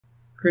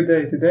Good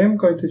day, today I'm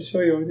going to show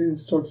you how to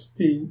install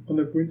Steam on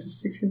Ubuntu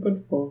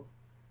 16.04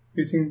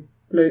 using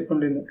Play on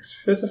Linux.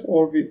 First of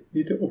all, we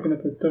need to open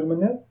up a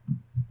terminal.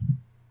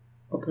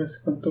 I'll press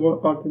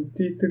Ctrl Alt and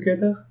T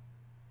together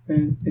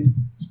and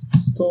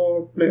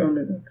install Play on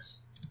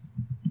Linux.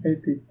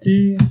 apt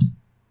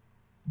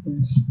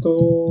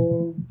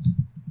install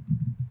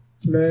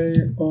Play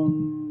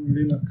on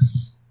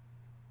Linux.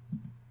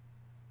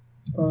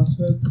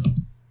 Password.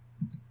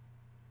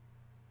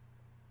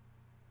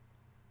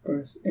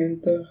 Press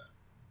enter.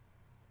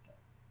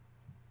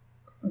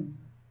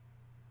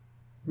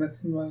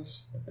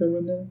 Maximize the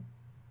terminal.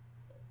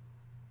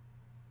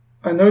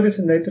 I know there's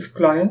a native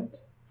client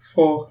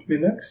for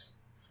Linux,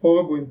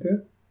 for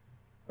Ubuntu,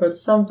 but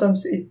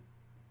sometimes it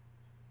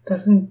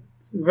doesn't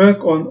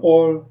work on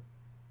all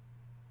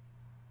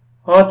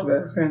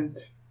hardware and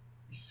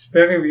it's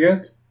very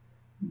weird,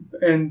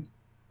 and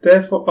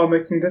therefore I'm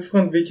making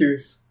different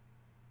videos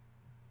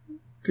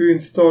to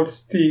install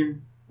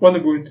Steam on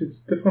Ubuntu.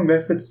 It's different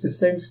methods, the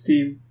same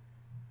Steam,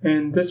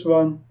 and this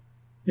one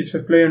is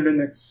for Play on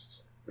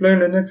Linux. Play on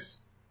Linux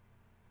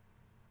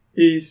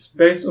is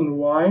based on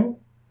Wine,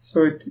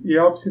 so it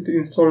helps you to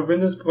install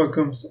Windows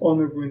programs on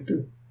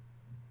Ubuntu.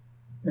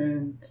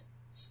 And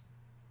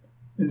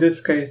in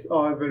this case,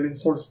 I will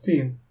install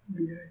Steam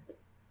V8.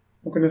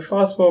 I'm going to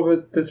fast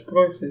forward this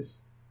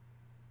process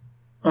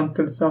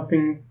until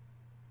something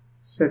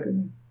is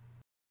happening.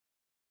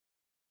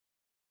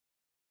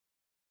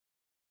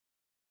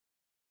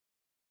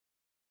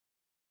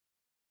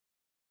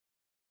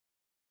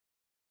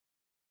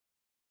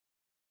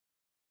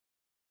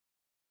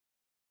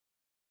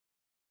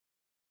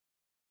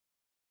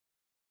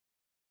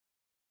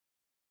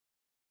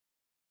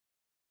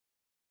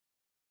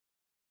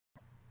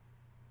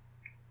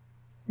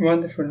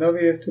 Wonderful, now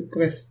we have to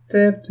press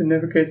Tab to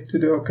navigate to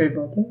the OK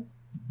button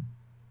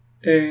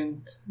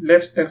and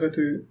left arrow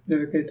to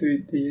navigate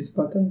to the Yes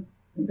button,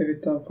 and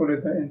every time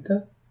followed by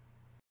Enter.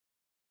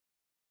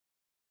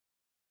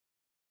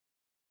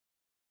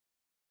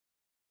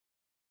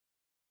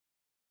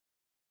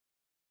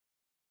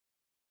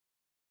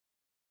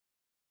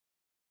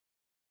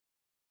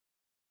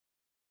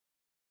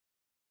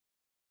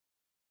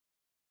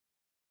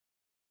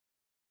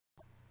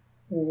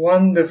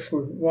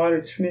 Wonderful, while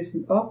it's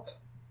finishing up,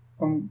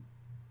 I'm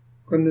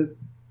gonna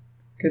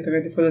get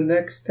ready for the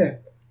next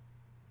step.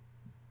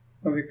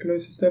 Now we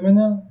close the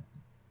terminal,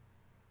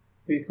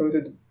 we go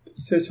to the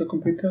search your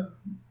computer,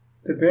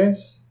 the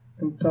base,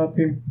 and type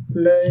in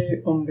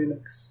Play on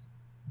Linux.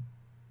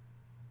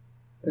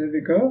 There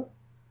we go.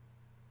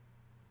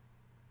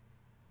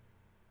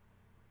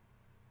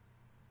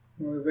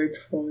 We'll wait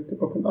for it to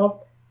open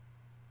up.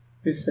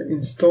 We say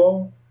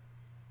install.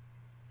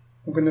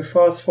 I'm gonna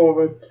fast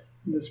forward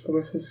this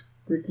process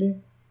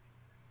quickly.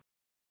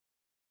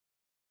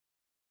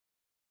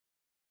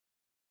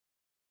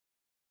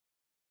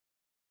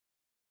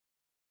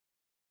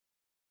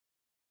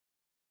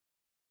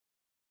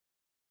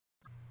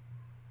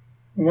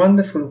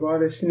 Wonderful,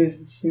 while it's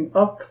finishing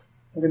up,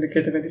 I'm going to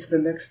get ready for the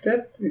next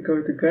step. We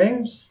go to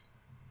Games,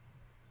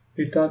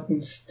 we type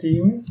in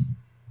Steam,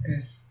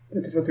 as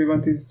that is what we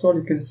want to install.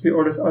 You can see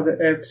all those other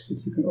apps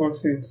which you can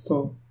also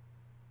install.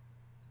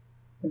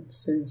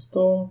 Let's say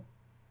install,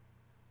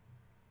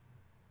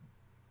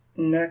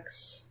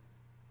 next,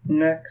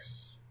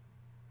 next.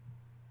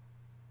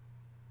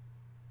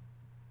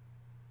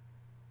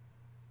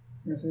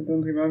 Yes, I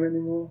don't remember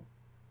anymore.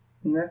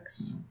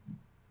 Next.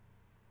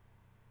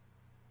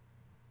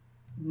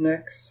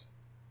 Next.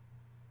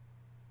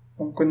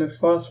 I'm gonna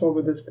fast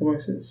forward this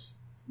process.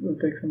 It will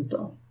take some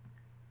time.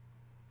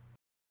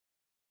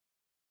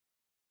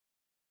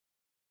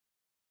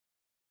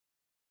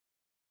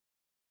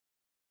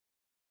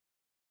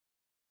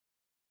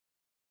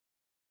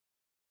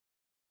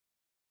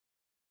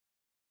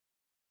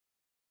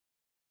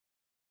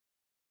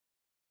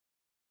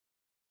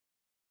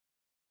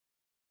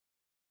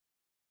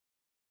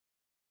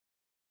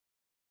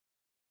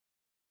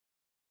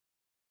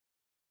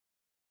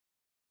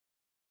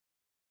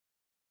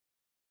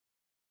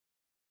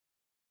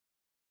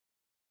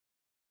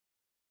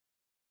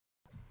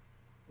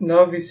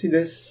 Now we see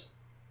this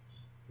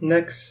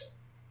next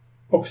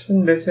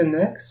option, let's say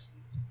next.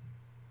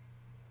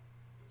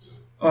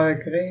 I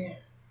agree.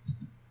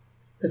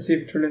 Let's see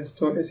if it will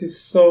install. As you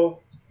saw,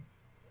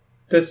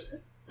 this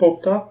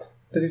popped up.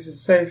 That is the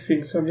same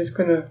thing, so I'm just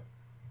gonna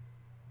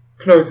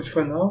close it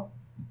for now.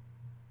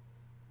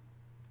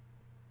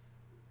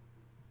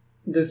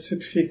 This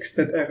should fix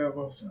that error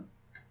also.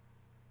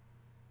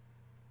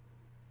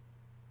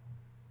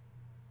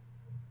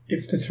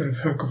 If this will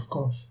work, of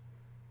course.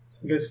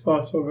 So let's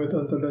fast forward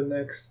until the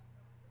next.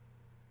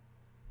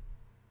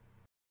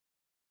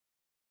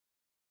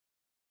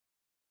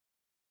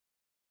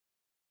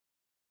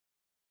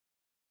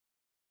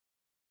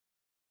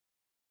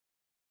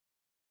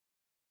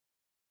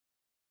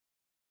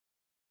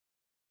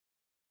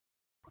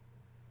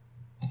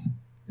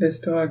 Let's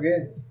try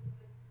again.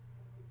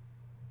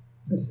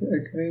 Let's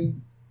agree.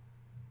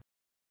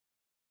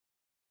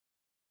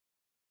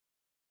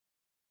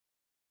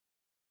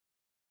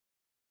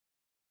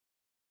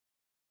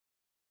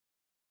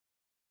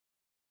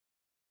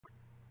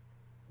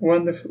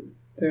 Wonderful,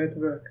 that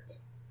worked.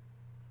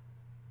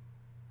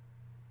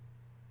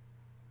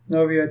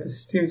 Now we have the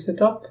Steam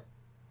setup.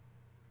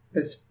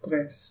 Let's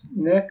press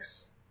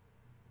next.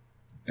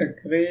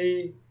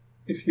 Agree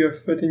if you are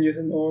 13 years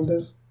and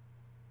older.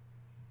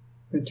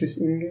 And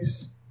choose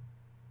English.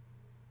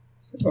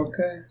 So,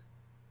 okay.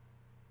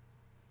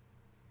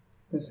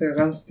 Let's say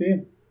run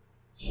Steam.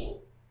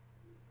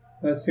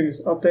 Now Steam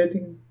is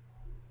updating.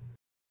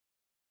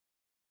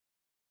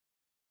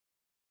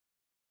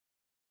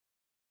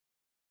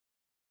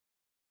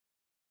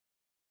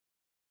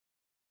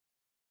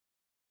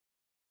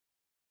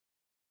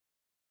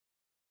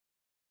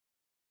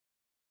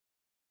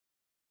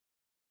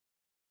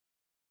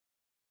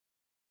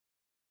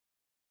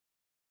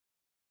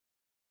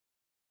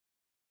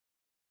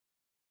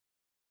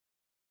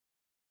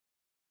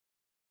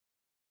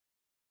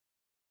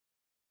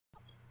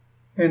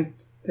 And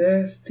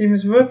the Steam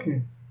is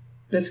working.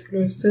 Let's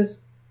close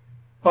this.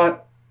 I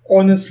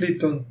honestly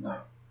don't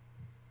know.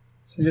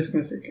 So I'm just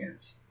gonna say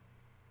cancel.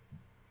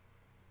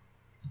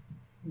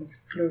 Let's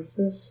close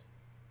this.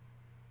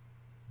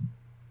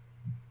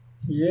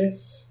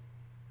 Yes.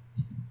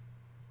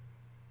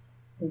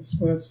 Let's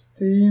watch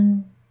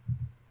Steam.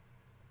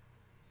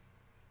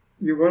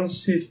 You want to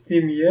see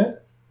Steam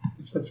here?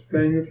 That's what's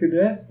playing with you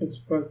there. Let's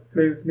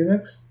play with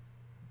Linux.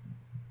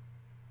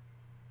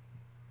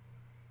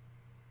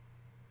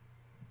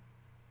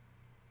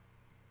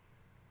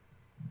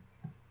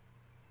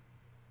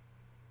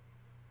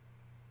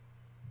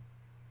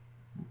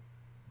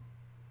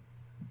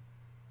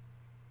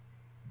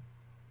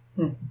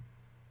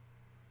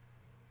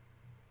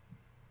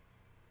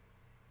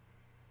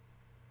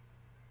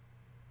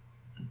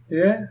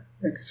 Yeah,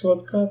 like a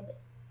shortcut.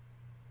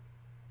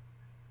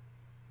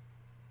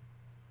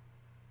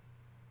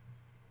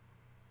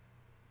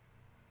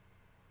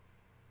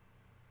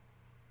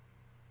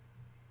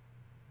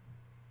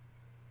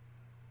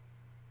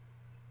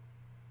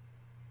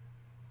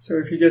 So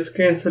if you just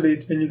cancel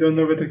it when you don't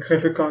know what the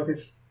graphic card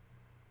is,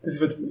 this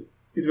is what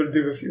it will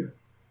do with you.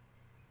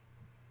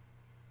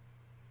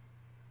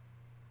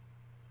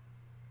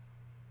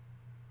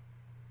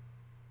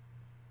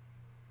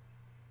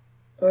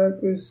 I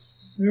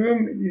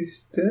presume it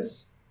is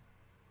this.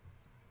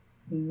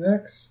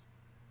 Next.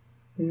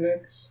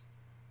 Next.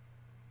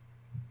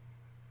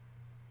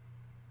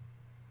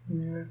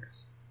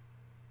 Next.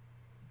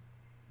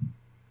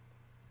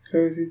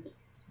 Close it.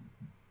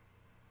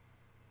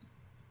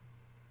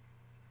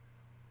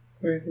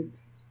 Close it.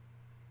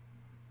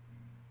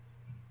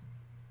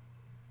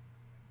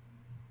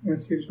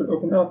 Let's see if it will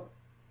open up.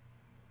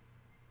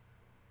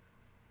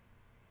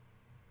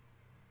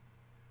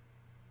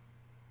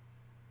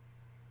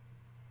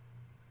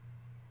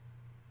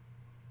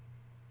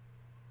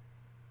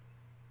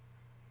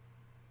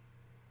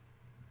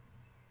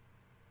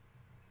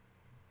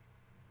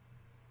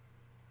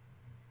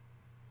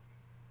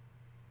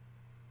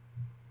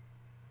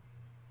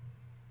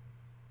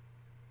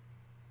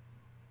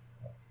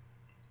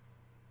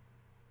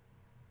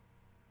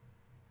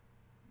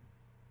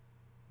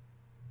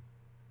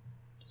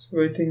 Just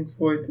waiting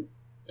for it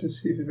to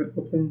see if it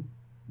will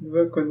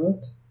work or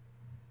not.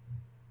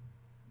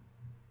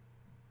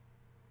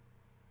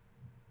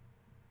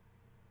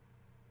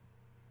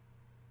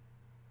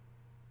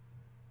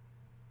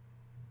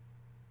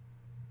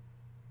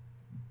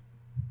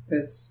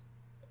 Let's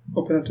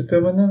open up the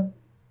terminal.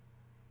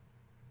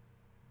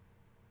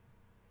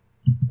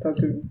 Tap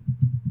to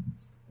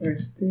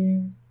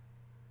Steam.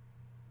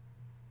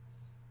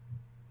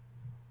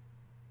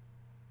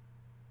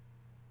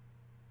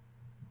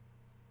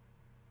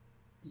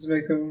 Let's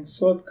make a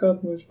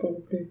shortcut most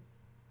probably.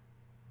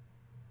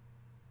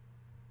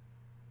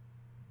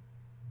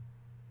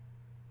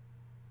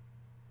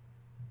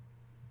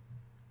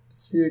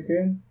 Let's see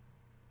again.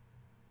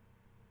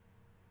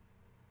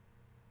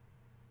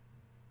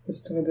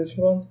 Let's try this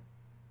one.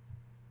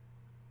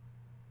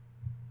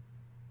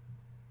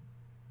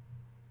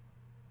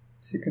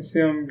 So you can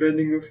see I'm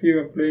blending with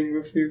you, I'm playing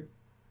with you.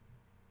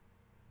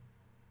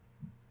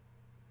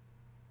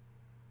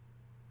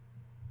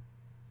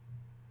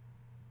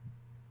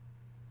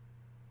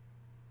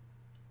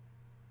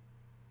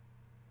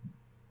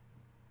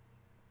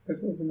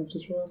 Let's open up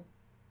this one.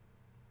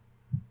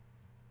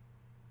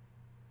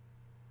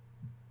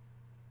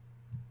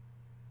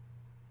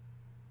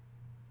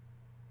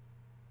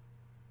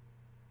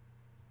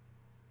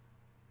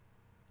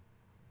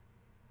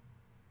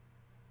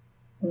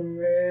 Oh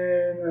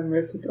man, I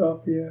messed it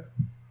up here.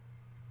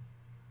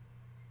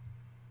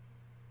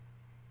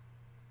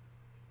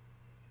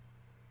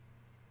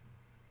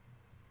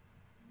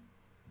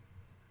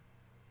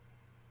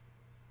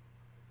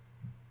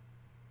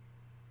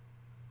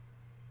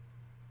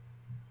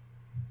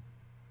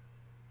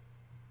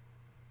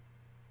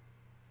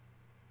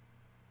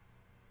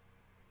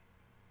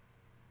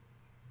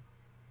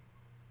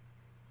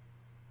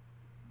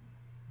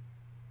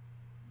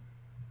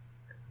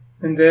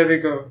 And there we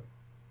go.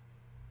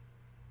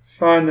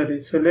 Finally,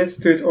 so let's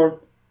do it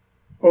all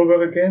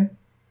over again.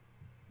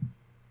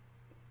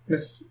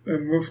 Let's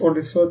remove all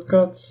the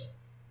shortcuts.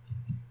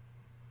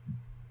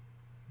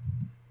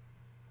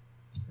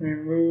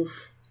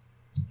 remove.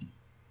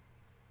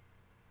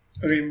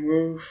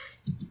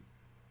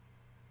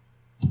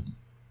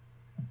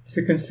 As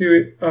you can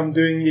see, I'm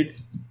doing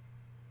it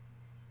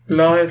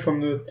live. I'm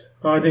not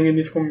hiding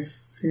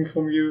anything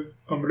from you.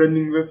 I'm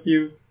learning with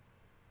you.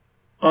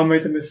 I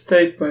made a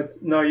mistake,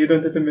 but now you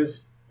don't have to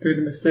do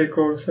the mistake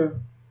also.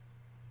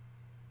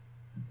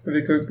 So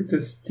we go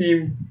to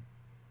Steam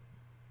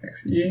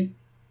XE.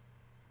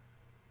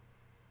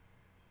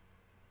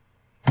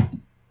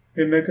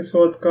 We make a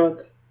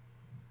shortcut.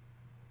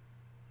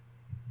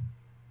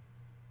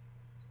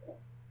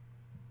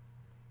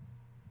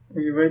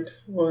 We wait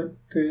for it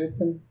to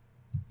happen.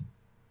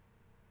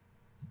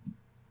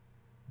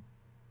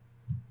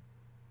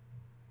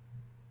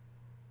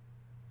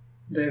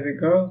 There we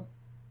go.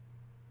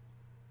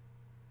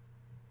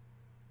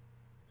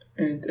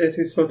 And as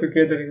we saw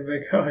together, we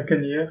make an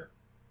icon here.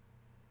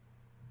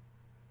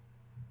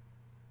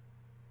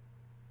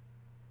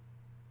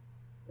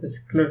 Let's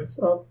close this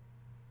up.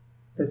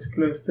 Let's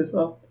close this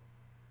up.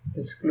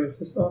 Let's close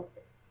this up.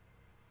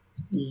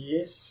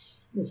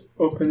 Yes. Let's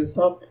open this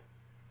up.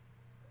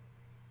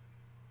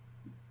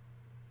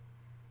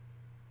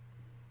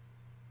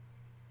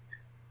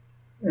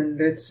 And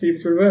let's see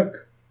if it will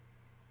work.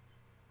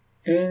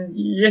 And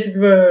yes, it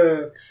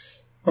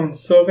works. I'm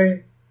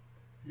sorry.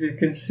 As you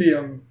can see,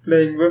 I'm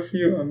playing with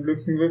you, I'm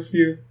looking with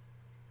you,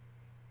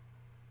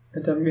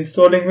 and I'm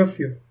installing with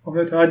you. I'm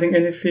not hiding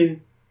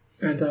anything,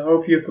 and I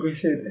hope you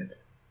appreciate it.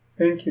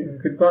 Thank you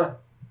and goodbye.